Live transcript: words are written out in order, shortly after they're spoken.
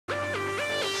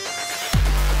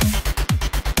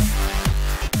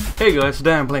Hey guys,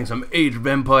 today I'm playing some Age of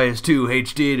Empires 2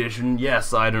 HD Edition.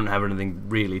 Yes, I don't have anything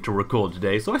really to record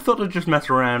today, so I thought I'd just mess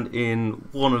around in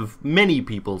one of many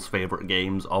people's favourite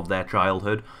games of their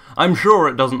childhood. I'm sure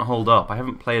it doesn't hold up, I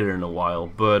haven't played it in a while,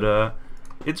 but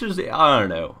it's just, I don't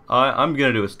know. I'm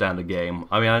gonna do a standard game.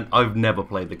 I mean, I've never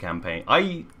played the campaign.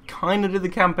 I kinda did the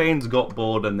campaigns, got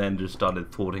bored, and then just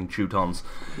started thwarting Teutons.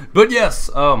 But yes,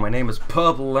 oh, my name is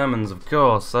Purple Lemons, of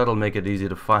course. That'll make it easy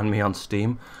to find me on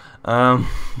Steam.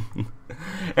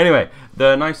 Anyway,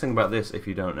 the nice thing about this, if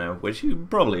you don't know, which you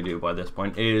probably do by this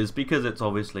point, is because it's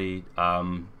obviously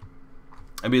like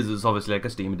a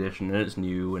Steam edition and it's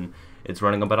new and it's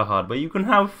running on better hardware, you can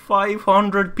have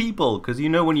 500 people, because you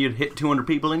know when you'd hit 200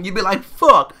 people and you'd be like,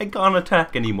 fuck, I can't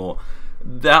attack anymore.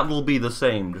 That will be the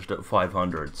same just at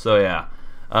 500. So yeah.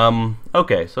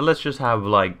 Okay, so let's just have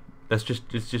like let's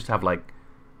just have like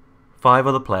 5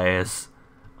 other players.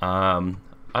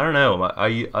 I don't know.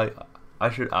 I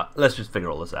should. Let's just figure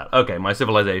all this out. Okay, my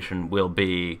civilization will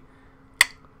be.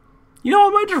 You know, I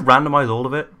might just randomize all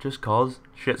of it, just cause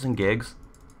shits and gigs.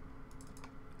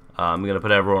 I'm gonna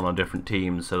put everyone on different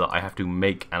teams so that I have to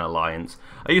make an alliance.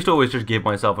 I used to always just give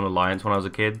myself an alliance when I was a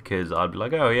kid, because I'd be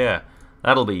like, oh yeah,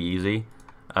 that'll be easy.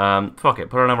 Fuck it,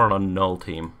 put everyone on a null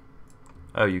team.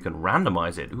 Oh, you can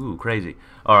randomize it. Ooh, crazy.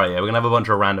 Alright, yeah, we're gonna have a bunch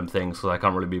of random things, so I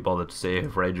can't really be bothered to sit here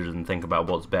for ages and think about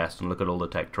what's best and look at all the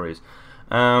tech trees.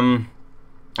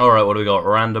 Alright, what do we got?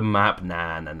 Random map.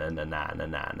 Nah.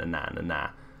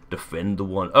 Defend the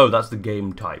one. Oh, that's the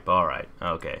game type. Alright,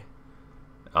 okay.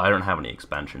 I don't have any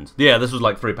expansions. Yeah, this was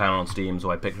like £3 on Steam,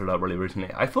 so I picked it up really recently.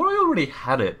 I thought I already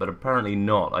had it, but apparently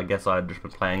not. I guess I'd just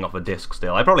been playing off a disc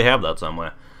still. I probably have that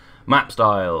somewhere. Map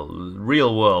style,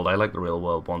 real world, I like the real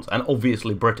world ones, and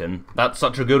obviously Britain, that's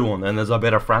such a good one. And there's a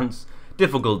bit of France.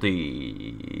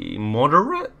 Difficulty,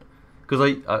 moderate?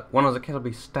 Because when I was a kid I'd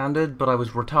be standard, but I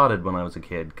was retarded when I was a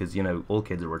kid, because, you know, all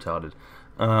kids are retarded.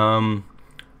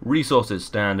 Resources,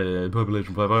 standard,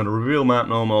 population 500, reveal map,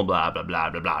 normal, blah, blah,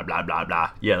 blah, blah, blah, blah, blah, blah.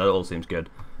 Yeah, that all seems good.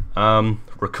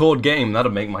 Record game,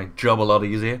 that'll make my job a lot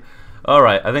easier.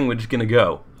 Alright, I think we're just gonna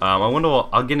go. I wonder what,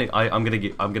 I'm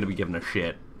gonna be given a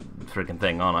shit freaking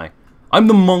thing, aren't I? I'm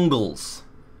the Mongols.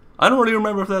 I don't really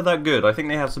remember if they're that good. I think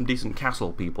they have some decent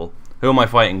castle people. Who am I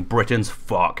fighting? Britons?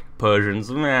 Fuck. Persians?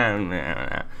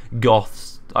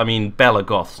 Goths? I mean, Bella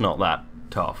Goth's not that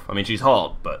tough. I mean, she's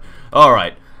hot, but...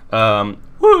 Alright.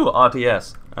 Woo!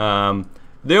 RTS.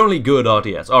 The only good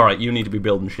RTS. Alright, you need to be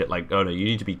building shit like... Oh no, you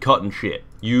need to be cutting shit.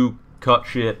 You cut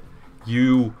shit.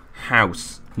 You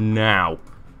house. Now.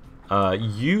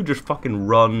 You just fucking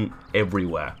run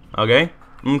everywhere. Okay?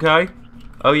 Okay?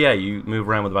 Oh yeah, you move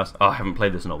around with the best. Oh, I haven't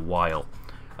played this in a while.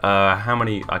 How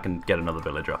many? I can get another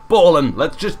villager. Ballin'!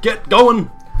 Let's just get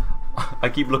going! I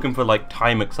keep looking for like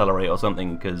time accelerate or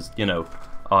something, because, you know,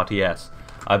 RTS.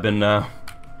 I've been,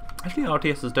 actually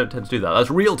RTSs don't tend to do that.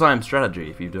 That's real-time strategy,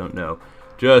 if you don't know.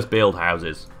 Just build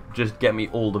houses. Just get me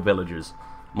all the villagers.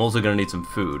 I'm also gonna need some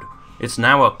food. It's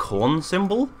now a corn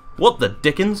symbol? What the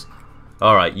dickens?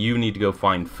 Alright, you need to go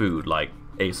find food, like,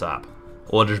 ASAP.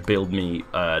 Or just build me,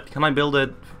 can I build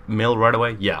a mill right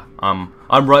away? Yeah, I'm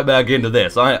right back into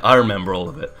this. I remember all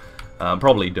of it.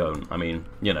 Probably don't. I mean,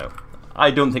 you know, I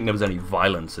don't think there was any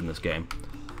violence in this game.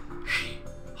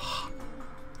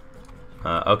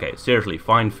 Okay, seriously,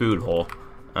 find food, whore.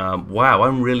 Wow,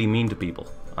 I'm really mean to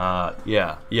people.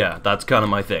 Yeah, that's kind of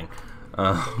my thing.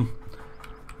 Oh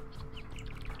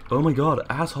my god,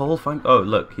 asshole, find... Oh,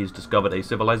 look, he's discovered a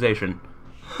civilization.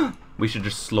 We should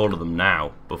just slaughter them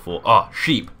now before... Ah,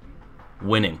 sheep.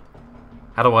 Winning.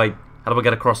 How do I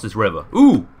get across this river?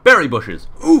 Ooh, berry bushes.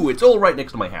 Ooh, it's all right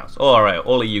next to my house. Alright,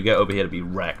 all of you get over here to be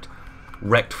wrecked.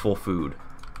 Wrecked for food.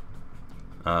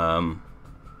 Okay,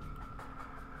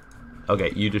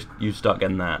 you start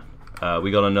getting that.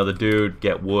 We got another dude.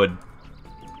 Get wood.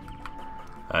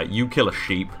 You kill a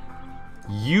sheep.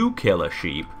 You kill a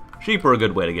sheep. Sheep are a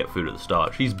good way to get food at the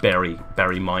start. She's berry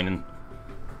mining.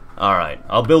 Alright,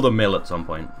 I'll build a mill at some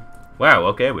point. Wow,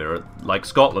 okay, we're like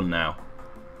Scotland now.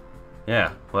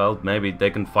 Yeah, well, maybe they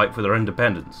can fight for their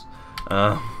independence.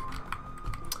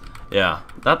 Yeah,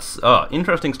 that's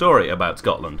interesting story about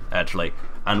Scotland, actually,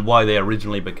 and why they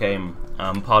originally became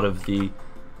part of the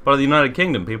United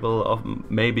Kingdom. People often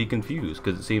may be confused,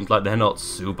 because it seems like they're not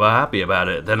super happy about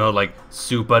it. They're not, like,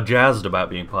 super jazzed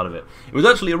about being part of it. It was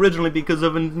actually originally because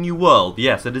of a new world.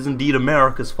 Yes, it is indeed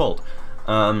America's fault.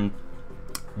 Well,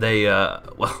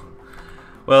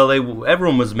 Well,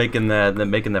 everyone was making their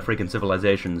freaking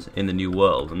civilizations in the new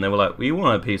world, and they were like, we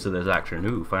want a piece of this action.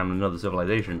 Ooh, found another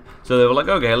civilization. So they were like,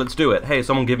 okay, let's do it. Hey,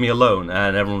 someone give me a loan.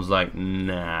 And everyone was like,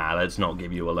 nah, let's not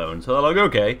give you a loan. So they're like,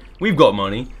 okay, we've got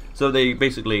money. So they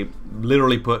basically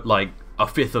literally put like a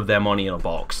fifth of their money in a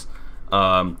box,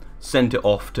 sent it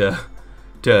off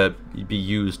to be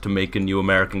used to make a new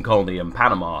American colony in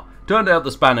Panama. Turned out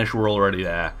the Spanish were already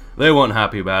there. They weren't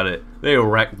happy about it. They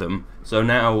wrecked them. So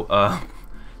now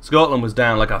Scotland was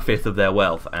down like a fifth of their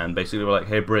wealth, and basically were like,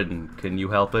 hey Britain, can you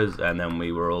help us? And then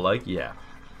we were all like, yeah.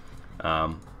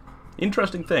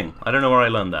 Interesting thing. I don't know where I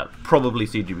learned that. Probably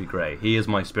CGP Grey. He is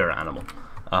my spirit animal.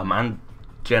 And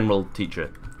general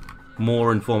teacher.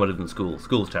 More informative than school.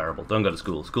 School's terrible. Don't go to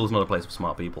school. School's not a place for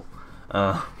smart people.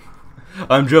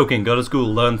 I'm joking. Go to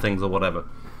school, learn things or whatever.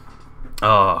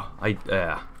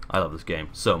 I love this game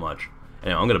so much.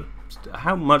 Anyway, I'm gonna...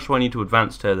 How much do I need to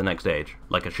advance to the next stage?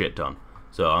 Like a shit ton.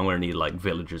 So I'm gonna need like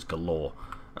villagers galore.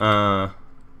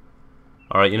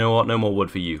 Alright, you know what? No more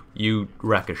wood for you. You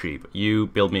wreck a sheep. You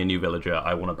build me a new villager.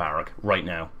 I want a barrack. Right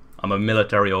now. I'm a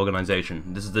military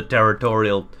organization. This is the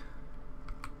Territorial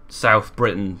South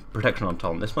Britain Protection on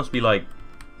Tom. This must be like...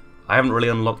 I haven't really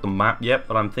unlocked the map yet,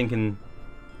 but I'm thinking...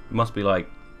 It must be like...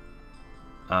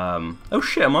 Oh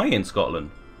shit, am I in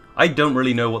Scotland? I don't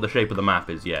really know what the shape of the map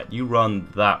is yet. You run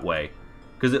that way.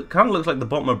 Because it kind of looks like the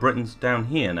bottom of Britain's down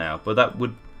here now, but that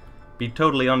would be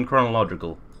totally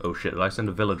unchronological. Oh shit, did I send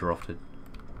a villager off to...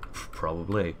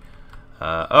 Probably.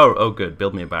 Oh good,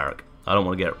 build me a barrack. I don't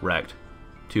want to get wrecked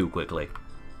too quickly.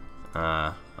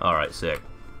 Alright, sick.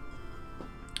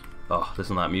 Oh,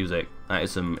 listen to that music. That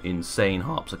is some insane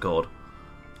harpsichord.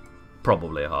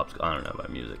 Probably a harpsichord. I don't know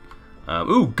about music.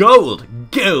 Ooh,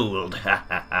 gold! Gold!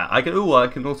 I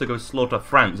can also go slaughter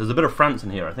France. There's a bit of France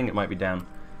in here. I think it might be down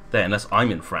there, unless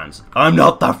I'm in France. I'm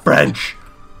not the French!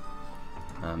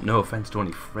 No offense to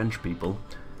any French people.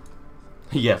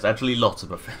 Yes, actually lots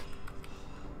of offense.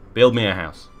 Build me a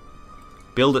house.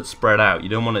 Build it spread out. You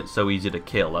don't want it so easy to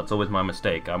kill. That's always my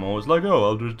mistake. I'm always like, oh,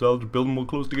 I'll just build them all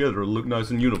close together. It'll look nice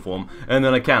and uniform. And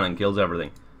then a cannon kills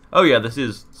everything. Oh yeah, this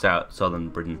is southern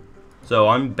Britain. So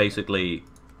I'm basically...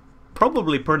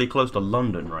 probably pretty close to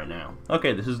London right now.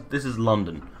 Okay, this is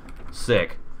London.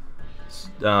 Sick.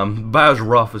 About as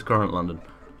rough as current London.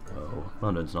 Oh,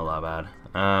 London's not that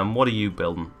bad. What are you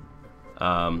building?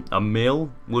 A mill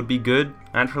would be good,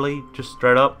 actually, just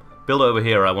straight up. Build it over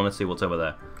here, I want to see what's over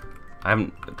there. I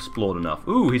haven't explored enough.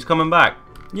 Ooh, he's coming back.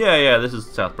 Yeah, this is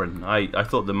South Britain. I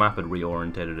thought the map had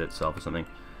reorientated itself or something.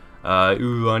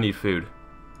 Ooh, I need food.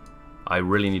 I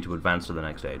really need to advance to the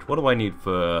next stage. What do I need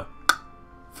for...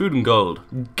 Food and gold.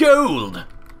 Gold!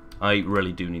 I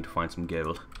really do need to find some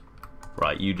gold.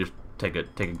 Right, you just take a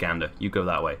gander. You go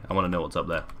that way. I want to know what's up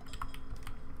there.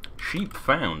 Sheep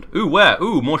found. Ooh, where?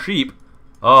 Ooh, more sheep.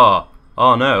 Oh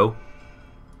no.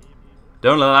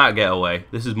 Don't let that get away.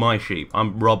 This is my sheep.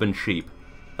 I'm robbing sheep.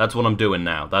 That's what I'm doing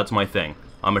now. That's my thing.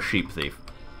 I'm a sheep thief.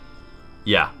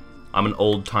 Yeah, I'm an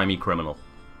old-timey criminal.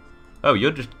 Oh,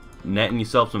 you're just netting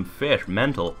yourself some fish.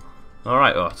 Mental.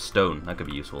 Alright, oh, stone. That could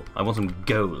be useful. I want some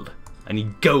gold. I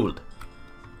need gold.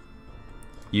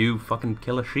 You fucking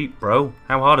kill a sheep, bro.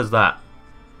 How hard is that?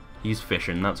 He's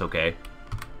fishing, that's okay.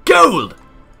 Gold!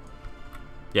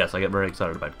 Yes, I get very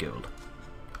excited about gold.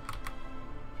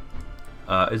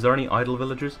 Is there any idle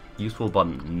villagers? Useful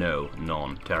button. No,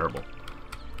 none. Terrible.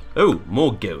 Oh,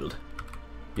 more gold.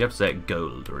 You have to say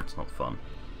gold or it's not fun.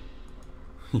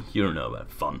 You don't know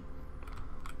about fun.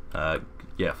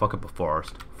 Yeah, fuck up a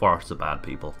forest. Forests are bad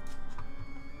people.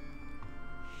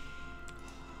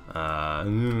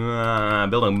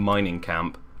 Build a mining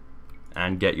camp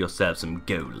and get yourself some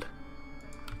gold.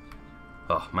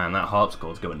 Oh man, that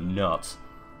harpsichord's going nuts.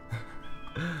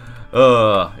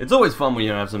 It's always fun when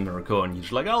you have something to record and you're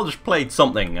just like, I'll just play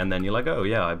something, and then you're like, oh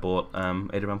yeah, I bought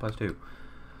Age of Empires 2.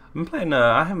 I've been playing,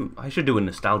 I should do a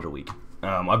nostalgia week.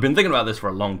 I've been thinking about this for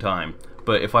a long time,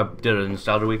 but if I did a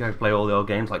nostalgia week, I could play all the old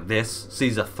games like this,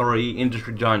 Caesar 3,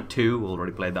 Industry Giant 2,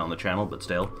 already played that on the channel, but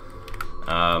still.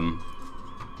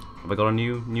 Have I got a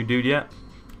new dude yet?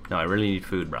 No, I really need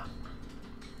food, bruh.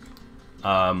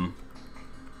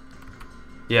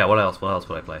 Yeah, what else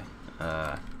would I play?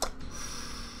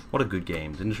 What are good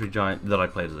games? Industry Giant that I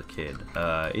played as a kid.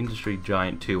 Industry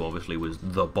Giant 2 obviously was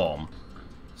the bomb.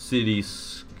 City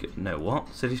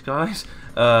Skies?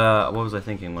 What was I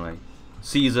thinking when I...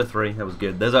 Caesar 3, that was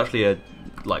good. There's actually a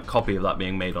copy of that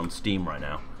being made on Steam right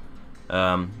now.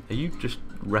 Are you just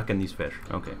wrecking these fish?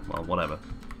 Okay, well, whatever.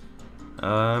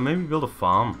 Maybe build a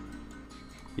farm.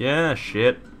 Yeah,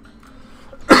 shit.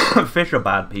 Fish are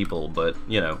bad people, but,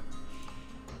 you know.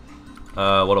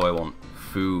 What do I want?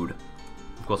 Food.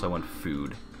 Of course I want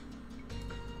food.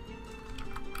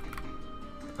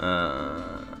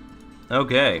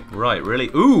 Okay, right, really?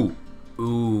 Ooh!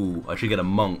 Ooh, I should get a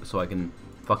monk so I can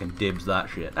fucking dibs that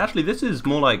shit. Actually, this is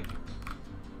more like...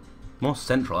 more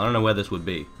central. I don't know where this would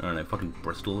be. I don't know, fucking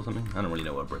Bristol or something? I don't really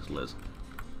know where Bristol is.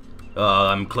 Oh,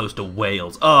 I'm close to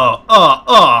Wales. Oh, oh,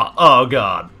 oh, oh,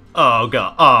 God. Oh,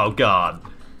 God. Oh, God.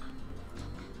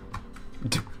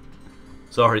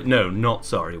 Sorry, no, not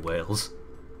sorry, Wales.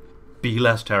 Be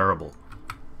less terrible.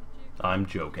 I'm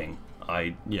joking.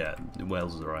 Yeah,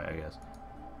 Wales is alright, I guess.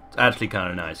 It's actually kind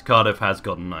of nice. Cardiff has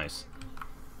gotten nice.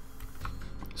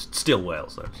 Still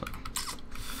Wales, though, so...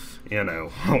 you know,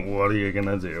 what are you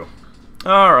gonna do?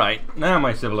 Alright, now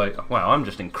my civilization... wow, I'm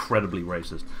just incredibly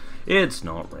racist. It's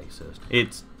not racist.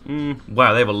 It's...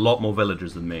 wow, they have a lot more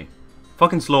villagers than me.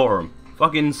 Fucking slaughter them.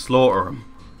 Fucking slaughter them.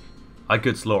 I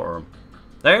could slaughter them.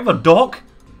 They have a dock?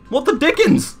 What the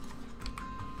dickens?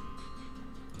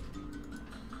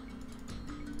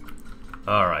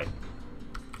 Alright.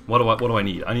 What do I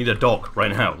need? I need a dock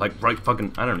right now. Like, right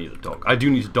fucking... I don't need a dock. I do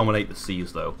need to dominate the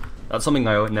seas, though. That's something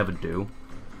I would never do.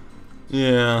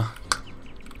 Yeah.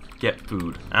 Get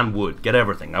food. And wood. Get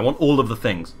everything. I want all of the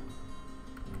things.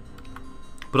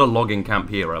 Put a logging camp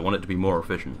here. I want it to be more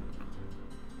efficient.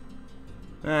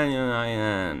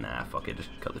 Nah, fuck it. Just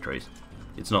cut the trees.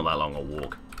 It's not that long a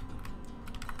walk.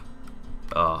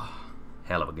 Oh,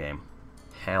 hell of a game.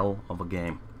 Hell of a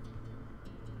game.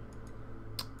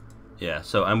 Yeah,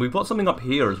 so, and we've got something up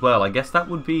here as well. I guess that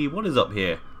would be... what is up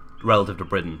here relative to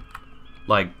Britain?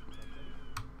 Like...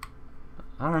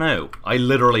 I don't know. I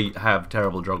literally have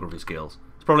terrible geography skills.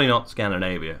 It's probably not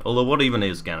Scandinavia. Although, what even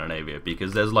is Scandinavia?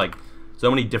 Because there's, like,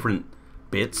 so many different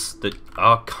bits that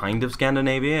are kind of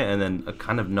Scandinavia and then are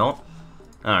kind of not.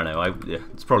 I don't know. Yeah,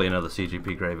 it's probably another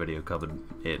CGP Grey video covered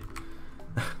it.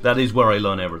 That is where I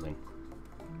learn everything.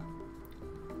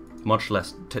 Much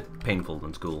less painful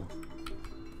than school.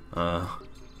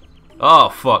 Oh,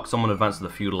 fuck. Someone advanced to the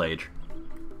feudal age.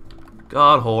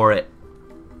 God whore it.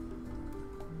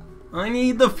 I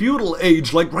need the feudal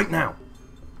age, like, right now.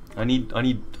 I need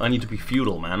to be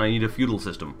feudal, man. I need a feudal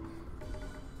system.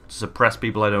 To suppress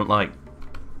people I don't like.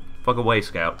 Fuck away,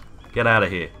 Scout. Get out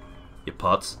of here, you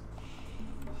putz.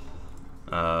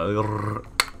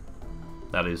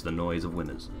 That is the noise of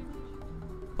winners.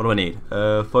 What do I need?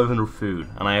 500 food,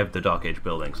 and I have the Dark Age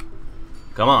buildings.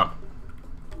 Come on.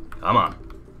 Come on.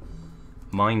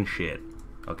 Mine shit.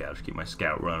 Okay, I'll just keep my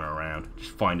scout running around.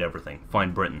 Just find everything.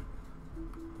 Find Britain.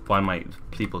 Find my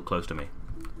people close to me.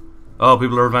 Oh,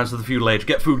 people are advanced to the feudal age.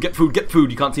 Get food, get food, get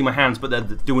food. You can't see my hands, but they're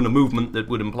doing a movement that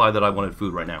would imply that I wanted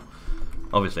food right now.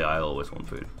 Obviously, I always want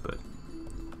food, but...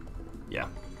 yeah.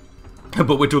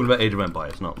 But we're talking about Age of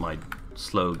Empires, not my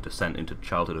slow descent into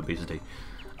childhood obesity.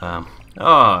 I'm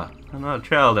not a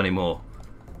child anymore.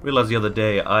 Realized the other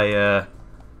day, I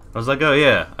was like, oh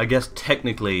yeah, I guess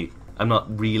technically I'm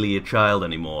not really a child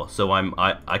anymore, so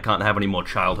I can't have any more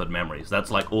childhood memories.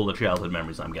 That's like all the childhood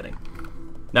memories I'm getting.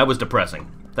 That was depressing.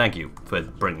 Thank you for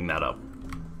bringing that up,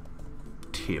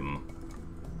 Tim.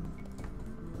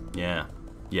 Yeah.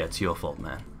 Yeah, it's your fault,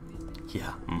 man.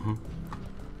 Yeah,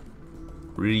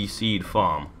 Reseed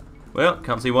farm. Well,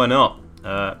 can't see why not.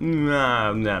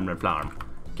 Farm.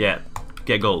 Get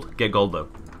gold. Get gold, though.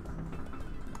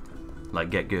 Like,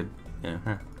 get good. Yeah,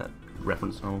 that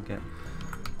reference I'll get.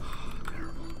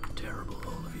 Terrible,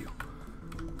 all of you.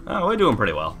 Oh, we're doing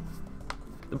pretty well.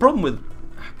 The problem with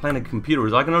playing a computer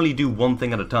is I can only do one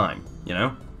thing at a time, you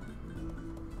know?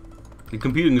 The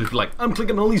computer can just be like, I'm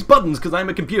clicking all these buttons because I'm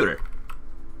a computer.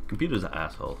 Computer's an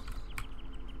asshole.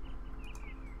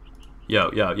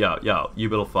 Yo, you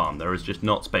build a farm. There is just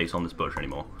not space on this bush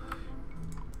anymore.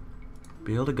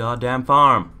 Build a goddamn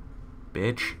farm,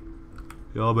 bitch.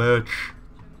 Yo, bitch.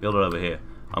 Build it over here.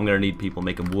 I'm gonna need people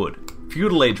making wood.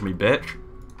 Feudal age me, bitch.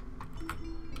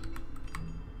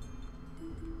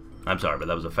 I'm sorry, but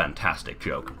that was a fantastic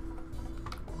joke.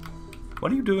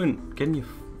 What are you doing? Getting your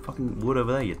fucking wood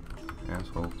over there, you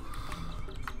asshole.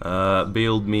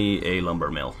 Build me a lumber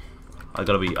mill. I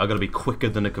gotta be quicker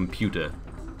than a computer.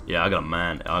 Yeah, I got a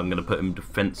man. I'm gonna put him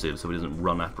defensive so he doesn't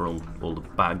run after all the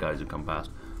bad guys who come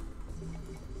past.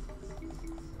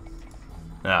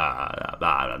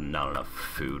 Not enough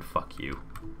food. Fuck you.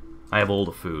 I have all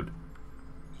the food.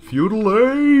 Feudal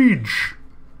age.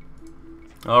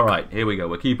 All right, here we go.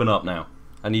 We're keeping up now.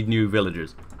 I need new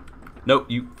villagers. Nope,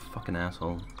 you fucking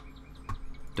asshole.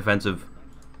 Defensive.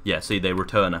 Yeah, see, they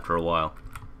return after a while.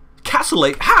 Castle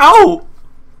Age? How?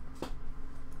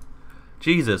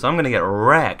 Jesus, I'm gonna get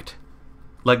wrecked.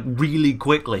 Like, really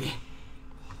quickly.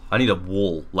 I need a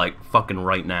wall, like, fucking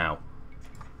right now.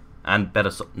 And better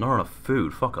not enough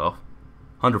food, fuck off.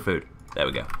 100 food. There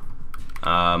we go.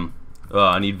 Oh,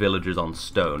 I need villagers on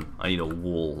stone. I need a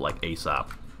wall, like, ASAP.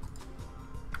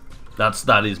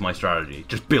 That is my strategy.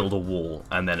 Just build a wall,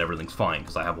 and then everything's fine,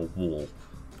 because I have a wall.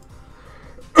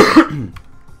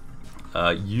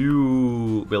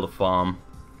 You build a farm.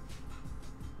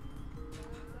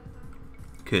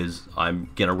 Because I'm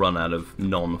gonna run out of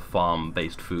non-farm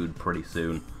based food pretty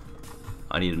soon.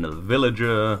 I need another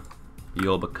villager.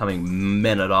 You're becoming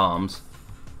men-at-arms.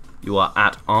 You are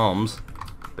at arms,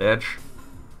 bitch.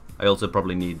 I also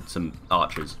probably need some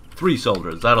archers. 3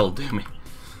 soldiers, that'll do me.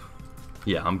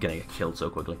 Yeah, I'm gonna get killed so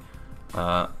quickly.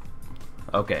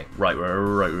 Okay,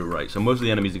 right. So most of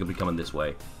the enemies are gonna be coming this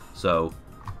way. So,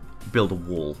 build a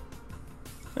wall.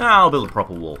 I'll build a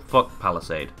proper wall. Fuck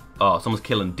palisade. Oh, someone's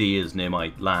killing deers near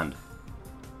my land.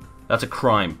 That's a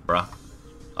crime, bruh.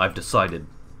 I've decided.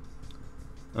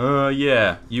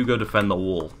 Yeah, you go defend the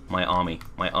wall. My army.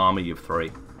 My army of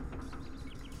 3.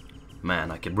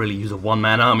 Man, I could really use a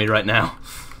one-man army right now.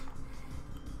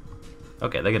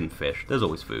 Okay, they're getting fish. There's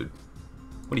always food.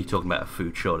 What are you talking about, a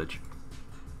food shortage?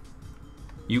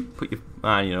 You put your...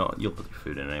 you know, you'll put your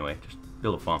food in anyway. Just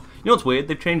build a farm. You know what's weird?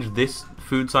 They've changed this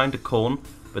food sign to corn,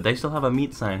 but they still have a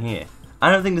meat sign here. I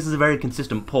don't think this is a very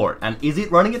consistent port. And is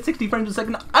it running at 60 frames a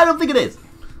second? I don't think it is!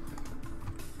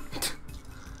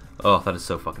 Oh, that is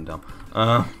so fucking dumb.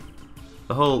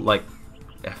 The whole, like,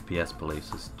 FPS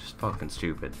police is just fucking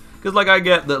stupid. Because, like, I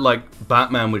get that, like,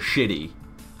 Batman was shitty.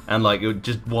 And, like, it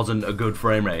just wasn't a good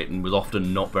frame rate and was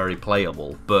often not very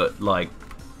playable. But, like,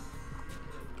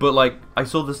 I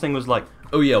saw this thing was like,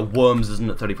 oh yeah, Worms isn't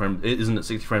at 30 frames, it isn't at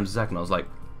 60 frames a second. I was like,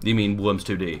 do you mean Worms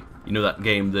 2D? You know that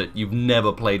game that you've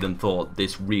never played and thought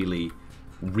this really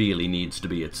needs to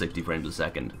be at 60 frames a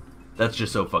second? That's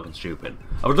just so fucking stupid.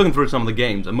 I was looking through some of the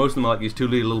games, and most of them are like these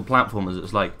 2D little platformers.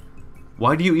 It's like,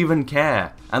 why do you even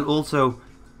care? And also,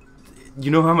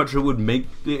 you know how much it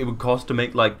would cost to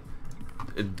make like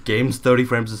games 60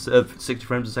 frames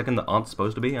a second that aren't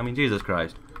supposed to be? I mean, Jesus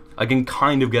Christ. I can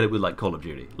kind of get it with like Call of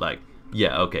Duty. Like,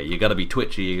 yeah, okay, you gotta be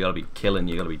twitchy, you gotta be killing,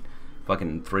 you gotta be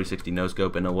fucking 360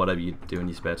 no-scoping or whatever you do in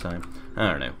your spare time.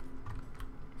 I don't know.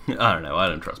 I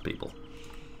don't trust people.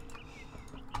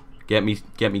 Get me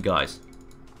guys.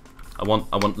 I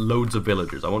want loads of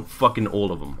villagers. I want fucking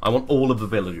all of them. I want all of the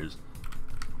villagers.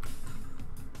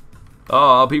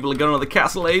 Oh, people are going to the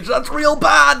castle age. That's real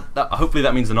bad! Hopefully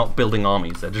that means they're not building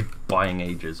armies. They're just buying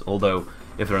ages. Although,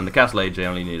 if they're in the castle age, they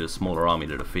only need a smaller army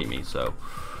to defeat me. So,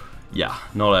 yeah,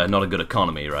 not a good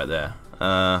economy right there.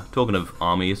 Talking of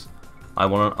armies, I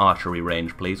want an archery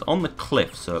range, please, on the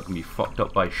cliffs so it can be fucked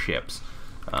up by ships.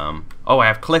 Oh, I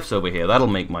have cliffs over here. That'll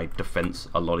make my defense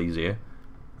a lot easier.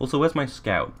 Also, where's my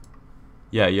scout?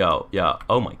 Yeah.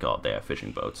 Oh my god, they have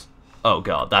fishing boats. Oh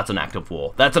god, that's an act of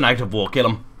war. That's an act of war. Kill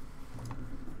him.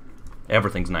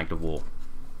 Everything's an act of war.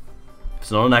 If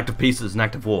it's not an act of peace, it's an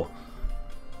act of war.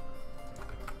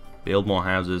 Build more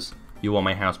houses. You are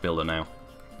my house builder now.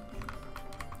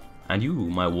 And you,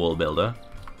 my wall builder,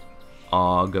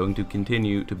 are going to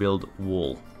continue to build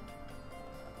wall.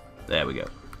 There we go.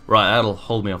 Right, that'll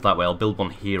hold me off that way. I'll build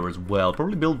one here as well.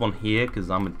 Probably build one here, because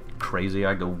I'm crazy.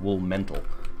 I go wool mental.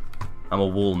 I'm a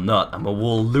wool nut. I'm a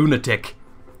wool lunatic.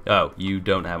 Oh, you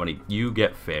don't have any. You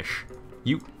get fish.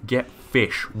 You get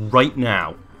fish right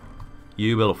now.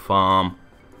 You build a farm.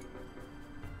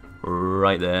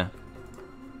 Right there.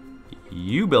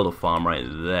 You build a farm right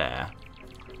there.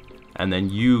 And then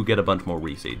you get a bunch more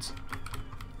reseeds.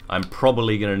 I'm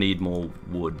probably going to need more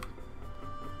wood.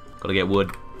 Gotta get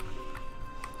wood.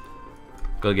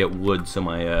 Gotta get wood so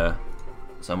my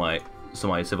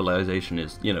civilization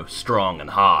is, you know, strong and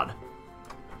hard.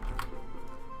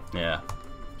 Yeah.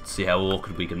 Let's see how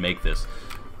awkward we can make this.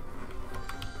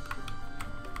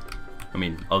 I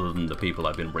mean, other than the people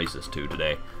I've been racist to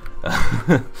today.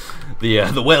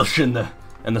 The Welsh and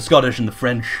the Scottish and the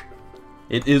French.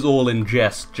 It is all in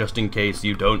jest, just in case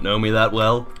you don't know me that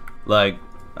well. Like,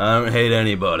 I don't hate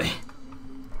anybody.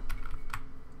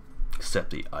 Except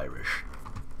the Irish.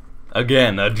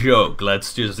 Again, a joke.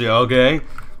 Let's just, okay.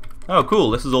 Oh,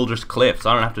 cool. This is all just cliffs.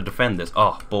 I don't have to defend this.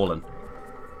 Oh, ballin'.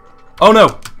 Oh,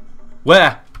 no.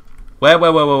 Where?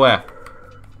 Where?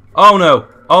 Oh, no.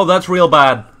 Oh, that's real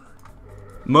bad.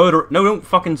 Murder. No, don't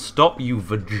fucking stop, you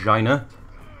vagina.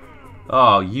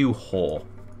 Oh, you whore.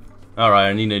 Alright,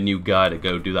 I need a new guy to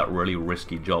go do that really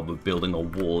risky job of building a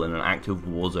wall in an active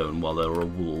war zone while there are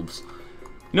wolves.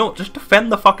 You know what? Just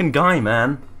defend the fucking guy,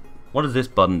 man. What does this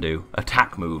button do?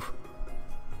 Attack move.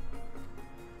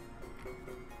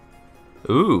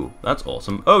 Ooh, that's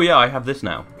awesome. Oh yeah, I have this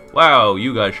now. Wow,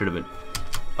 you guys should have been...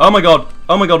 Oh my god!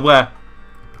 Oh my god, where?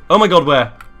 Oh my god,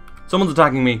 where? Someone's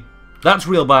attacking me. That's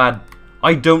real bad.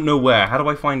 I don't know where. How do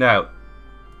I find out?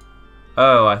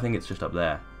 Oh, I think it's just up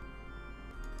there.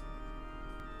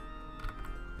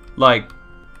 Like,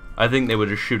 I think they were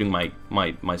just shooting my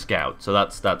scout, so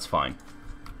that's fine.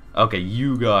 Okay,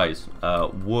 you guys,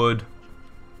 wood,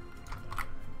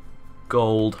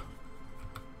 gold,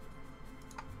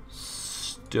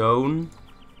 stone,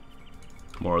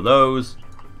 more of those,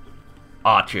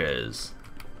 archers.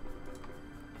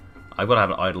 I've got to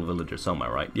have an idle villager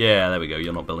somewhere, right? Yeah, there we go.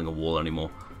 You're not building a wall anymore.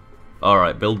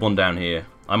 Alright, build one down here.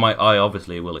 I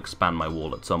obviously will expand my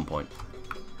wall at some point.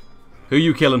 Who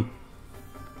you killing?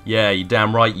 Yeah, you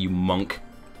damn right, you monk.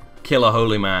 Kill a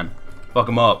holy man. Fuck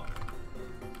him up.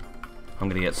 I'm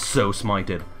gonna get so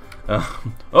smited.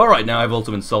 Alright, now I've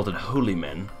also insulted holy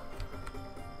men.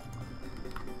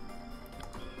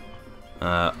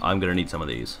 I'm gonna need some of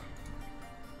these.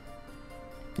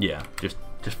 Yeah, just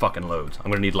fucking loads.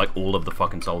 I'm gonna need like all of the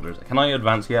fucking soldiers. Can I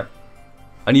advance yet?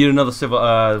 I need another civil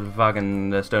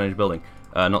fucking Stone Age building.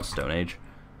 Not Stone Age.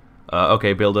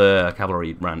 Okay, build a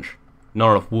cavalry ranch.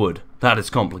 Not enough wood. That is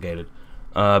complicated.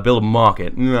 Build a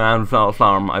market. And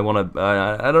farm. I wanna.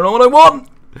 I don't know what I want.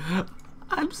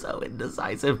 I'm so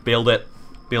indecisive. Build it.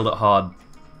 Build it hard.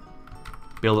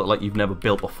 Build it like you've never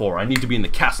built before. I need to be in the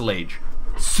Castle Age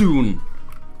soon.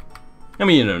 I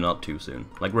mean, you know, not too soon.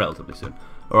 Like relatively soon.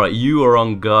 Alright, you are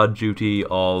on guard duty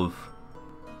of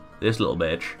this little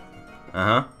bitch.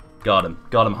 Uh-huh. Got him.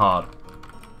 Got him hard.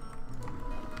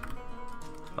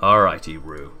 Alrighty,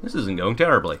 Rue. This isn't going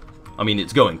terribly. I mean,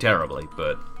 it's going terribly,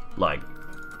 but, like,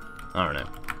 I don't know.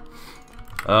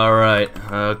 Alright,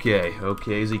 okay.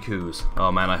 Okay, coups.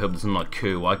 Oh man, I hope this is not a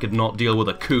coup. I could not deal with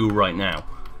a coup right now.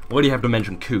 Why do you have to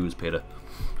mention coups, Peter?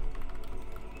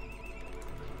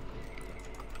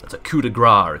 That's a coup de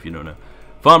grace, if you don't know.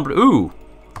 Farm. Ooh!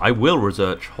 I will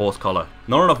research horse collar.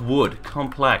 Not enough wood.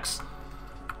 Complex.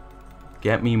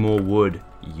 Get me more wood,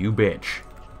 you bitch.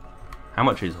 How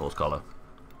much is horse collar?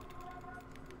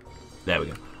 There we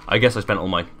go. I guess I spent all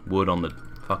my wood on the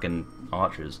fucking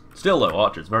archers. Still though,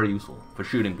 archers, very useful for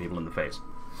shooting people in the face.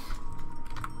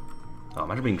 Oh,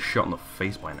 imagine being shot in the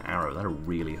face by an arrow. That'd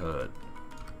really hurt.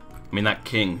 I mean, that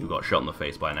king who got shot in the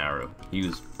face by an arrow, he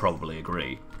was probably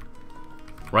agree.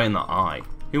 Right in the eye.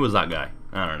 Who was that guy?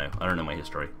 I don't know. I don't know my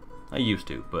history. I used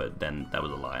to, but then that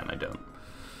was a lie and I don't.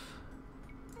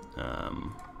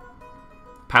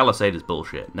 Palisade is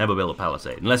bullshit. Never build a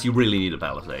palisade. Unless you really need a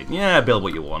palisade. Yeah, build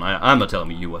what you want. I'm not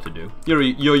telling you what to do. You're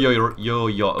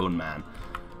your own man.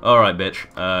 Alright,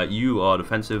 bitch. You are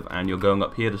defensive and you're going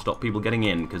up here to stop people getting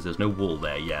in because there's no wall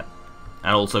there yet.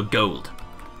 And also gold.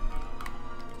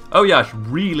 Oh yeah, I should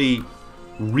really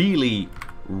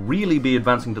be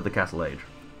advancing to the Castle Age.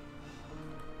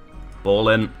 Ball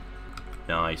in.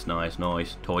 Nice, nice,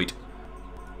 nice. Toit.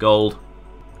 Gold.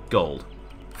 Gold.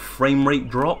 Frame rate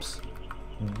drops?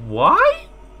 Why?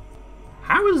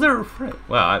 How is there a frame?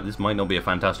 Well, this might not be a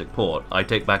fantastic port. I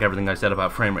take back everything I said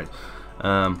about frame rates.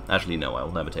 Actually, no, I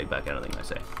will never take back anything I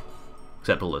say.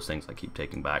 Except all those things I keep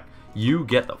taking back. You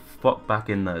get the fuck back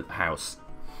in the house.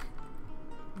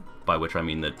 By which I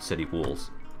mean the city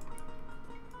walls.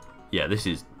 Yeah,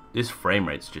 this frame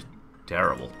rate's just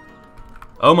terrible.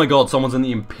 Oh my god, someone's in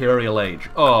the Imperial Age.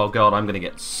 Oh god, I'm gonna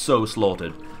get so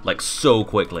slaughtered. Like, so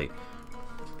quickly.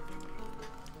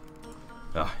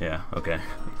 Oh, yeah, okay.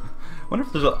 Wonder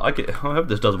if there's a, I hope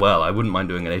this does well. I wouldn't mind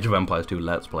doing an Age of Empires 2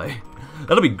 Let's Play.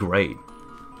 That'll be great.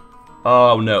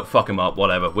 Oh no, fuck him up,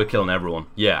 whatever. We're killing everyone.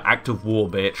 Yeah, act of war,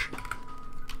 bitch.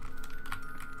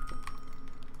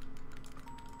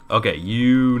 Okay,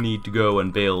 you need to go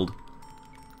and build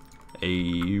a...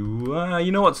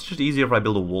 you know what, it's just easier if I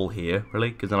build a wall here, really?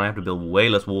 Because then I have to build way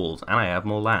less walls, and I have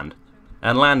more land.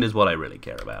 And land is what I really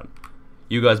care about.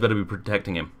 You guys better be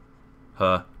protecting him.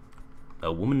 Her.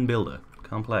 A woman builder.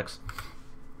 Complex.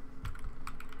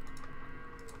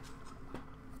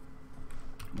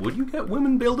 Would you get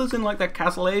women builders in like that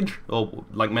Castle Age? Or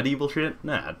like medieval shit?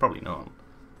 Nah, probably not.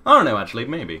 I don't know actually,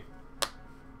 maybe.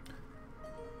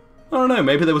 I don't know,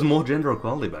 maybe there was more gender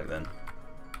equality back then.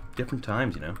 Different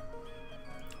times, you know.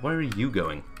 Where are you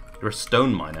going? You're a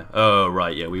stone miner. Oh,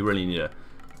 right, yeah, we really need a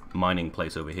mining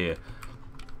place over here.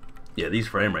 Yeah, these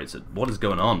frame rates, what is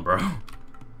going on, bro?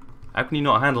 How can you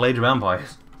not handle Age of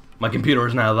Empires? My computer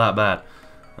is now that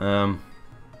bad.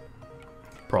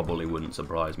 Probably wouldn't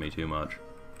surprise me too much.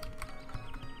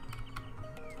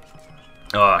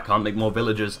 Oh, I can't make more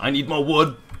villagers. I need more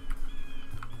wood.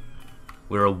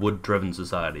 We're a wood-driven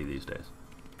society these days.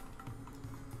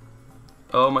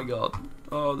 Oh my god.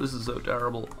 Oh, this is so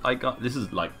terrible. I can't. This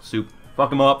is like soup.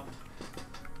 Fuck him up.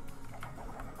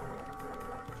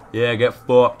 Yeah, get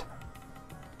fucked.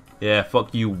 Yeah,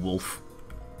 fuck you, wolf.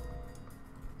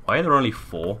 Why are there only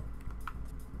 4?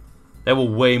 There were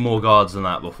way more guards than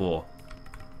that before.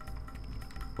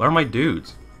 Where are my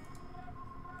dudes?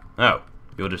 Oh,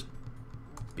 you're just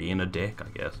being a dick, I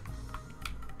guess.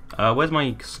 Where's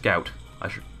my scout? I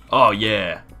should... Oh,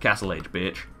 yeah. Castle Age,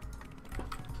 bitch.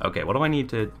 Okay, what do I need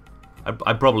to...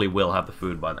 I probably will have the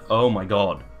food by then. Oh, my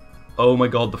God. Oh, my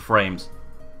God, the frames.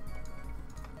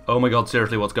 Oh, my God,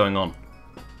 seriously, what's going on?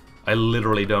 I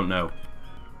literally don't know.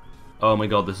 Oh, my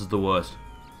God, this is the worst.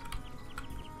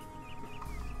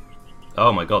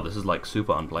 Oh, my God, this is, like,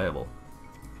 super unplayable.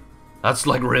 That's,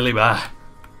 like, really bad.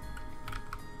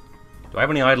 Do I have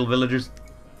any idle villagers?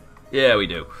 Yeah, we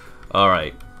do.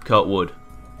 Alright, cut wood.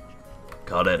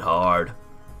 Cut it hard.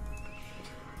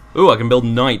 Ooh, I can build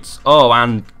knights. Oh,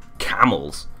 and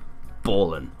camels.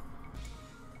 Ballin'.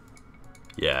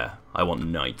 Yeah, I want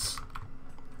knights.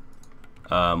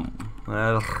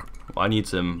 Well, I need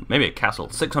some... Maybe a castle.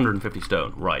 650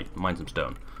 stone. Right, mine some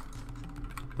stone.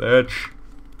 Bitch.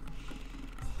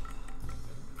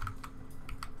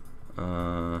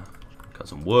 Cut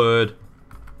some wood.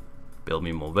 Build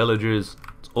me more villagers.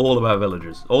 It's all about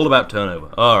villagers. All about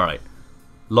turnover. Alright.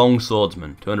 Long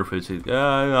swordsman. 200 food.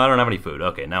 I don't have any food.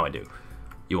 Okay, now I do.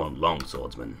 You want long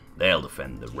swordsmen. They'll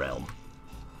defend the realm.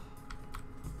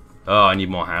 Oh, I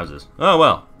need more houses. Oh,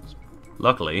 well.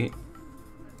 Luckily,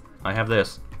 I have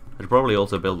this. I should probably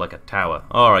also build like a tower.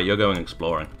 Alright, you're going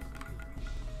exploring.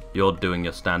 You're doing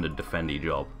your standard defendy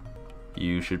job.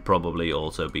 You should probably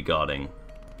also be guarding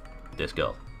this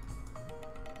girl.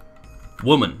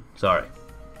 Woman, sorry.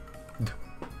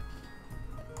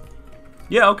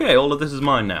 Yeah, okay, all of this is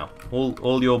mine now.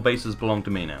 All your bases belong to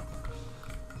me now.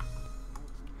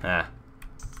 Ah.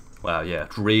 Wow, yeah,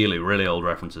 it's really, really old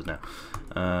references now.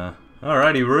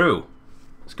 Alrighty, Roo.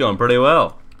 It's going pretty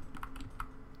well.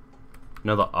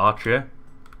 Another archer.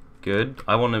 Good.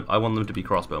 I want them to be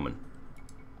crossbowmen.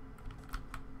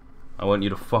 I want you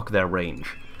to fuck their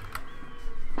range.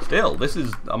 Still, this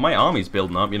is... my army's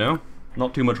building up, you know?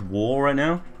 Not too much war right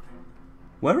now.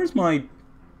 Where is my... Do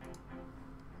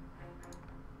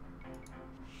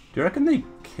you reckon they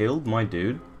killed my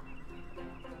dude?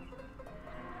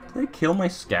 Did they kill my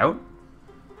scout?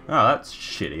 Oh, that's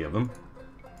shitty of them.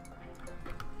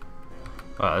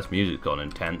 Wow, this music's gotten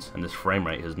intense, and this frame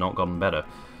rate has not gotten better.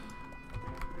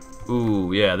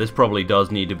 Ooh, yeah, this probably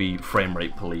does need to be frame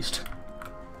rate policed.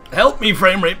 Help me,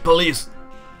 frame rate police!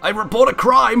 I report a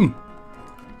crime!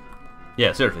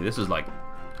 Yeah, seriously, this is like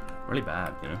really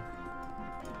bad, you know?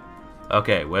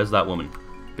 Okay, where's that woman?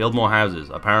 Build more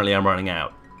houses. Apparently I'm running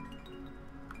out.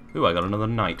 Ooh, I got another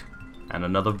knight and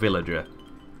another villager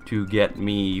to get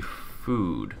me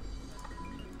food.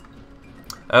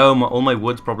 Oh, all my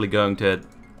wood's probably going to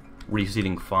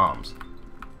reseeding farms.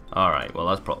 Alright, well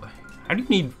that's probably... How do you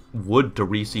need wood to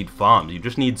reseed farms? You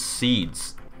just need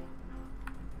seeds.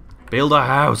 Build a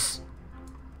house.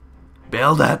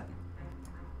 Build it.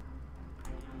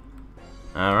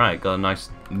 Alright, got a nice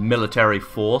military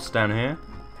force down here.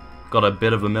 Got a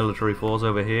bit of a military force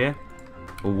over here.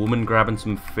 A woman grabbing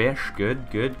some fish.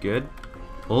 Good, good, good.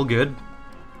 All good.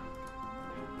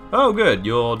 Oh, good,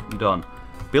 you're done.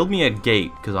 Build me a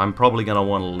gate, because I'm probably going to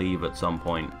want to leave at some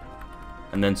point.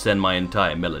 And then send my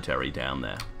entire military down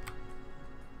there.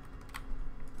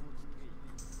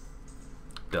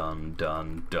 Dun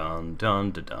dun dun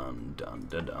dun dun dun dun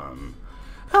dun dun.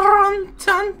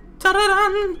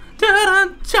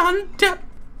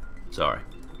 Sorry.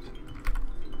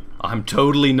 I'm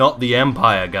totally not the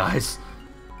Empire, guys.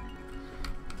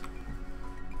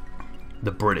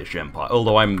 The British Empire.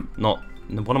 Although I'm not...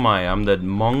 What am I? I'm the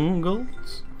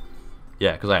Mongols?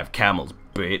 Yeah, because I have camels,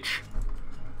 bitch.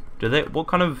 Do they... What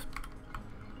kind of...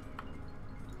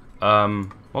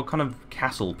 What kind of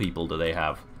castle people do they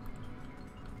have?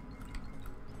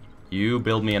 You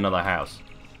build me another house.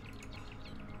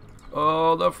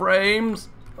 Oh, the frames!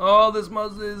 Oh, this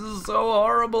is so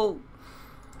horrible.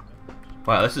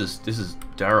 Wow, this is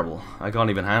terrible. I can't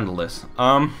even handle this.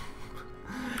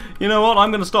 You know what?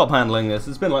 I'm gonna stop handling this.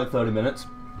 It's been like 30 minutes.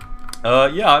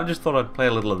 Yeah, I just thought I'd play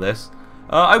a little of this.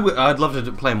 I'd love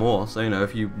to play more. So you know,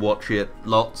 if you watch it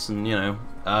lots and you know,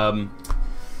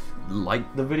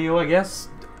 like the video, I guess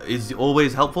is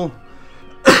always helpful.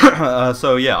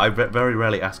 So yeah, I very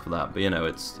rarely ask for that, but you know,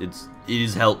 it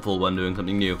is helpful when doing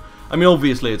something new. I mean,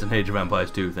 obviously it's an Age of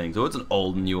Empires 2 thing, so it's an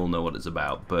old and you all know what it's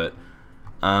about. But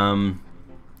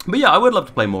yeah, I would love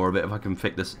to play more of it if I can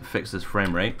fix this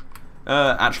frame rate.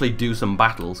 Actually do some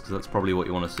battles, because that's probably what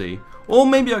you want to see. Or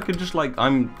maybe I could just like,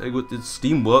 it's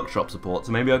Steam Workshop support,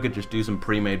 so maybe I could just do some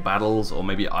pre-made battles, or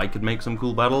maybe I could make some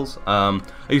cool battles. I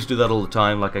used to do that all the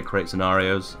time, like I create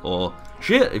scenarios, or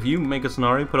shit, if you make a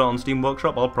scenario, put it on Steam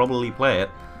Workshop, I'll probably play it.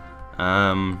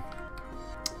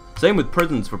 Same with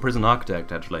prisons for Prison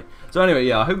Architect, actually. So anyway,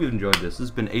 yeah, I hope you've enjoyed this. This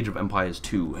has been Age of Empires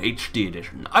 2 HD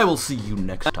Edition. I will see you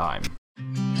next time.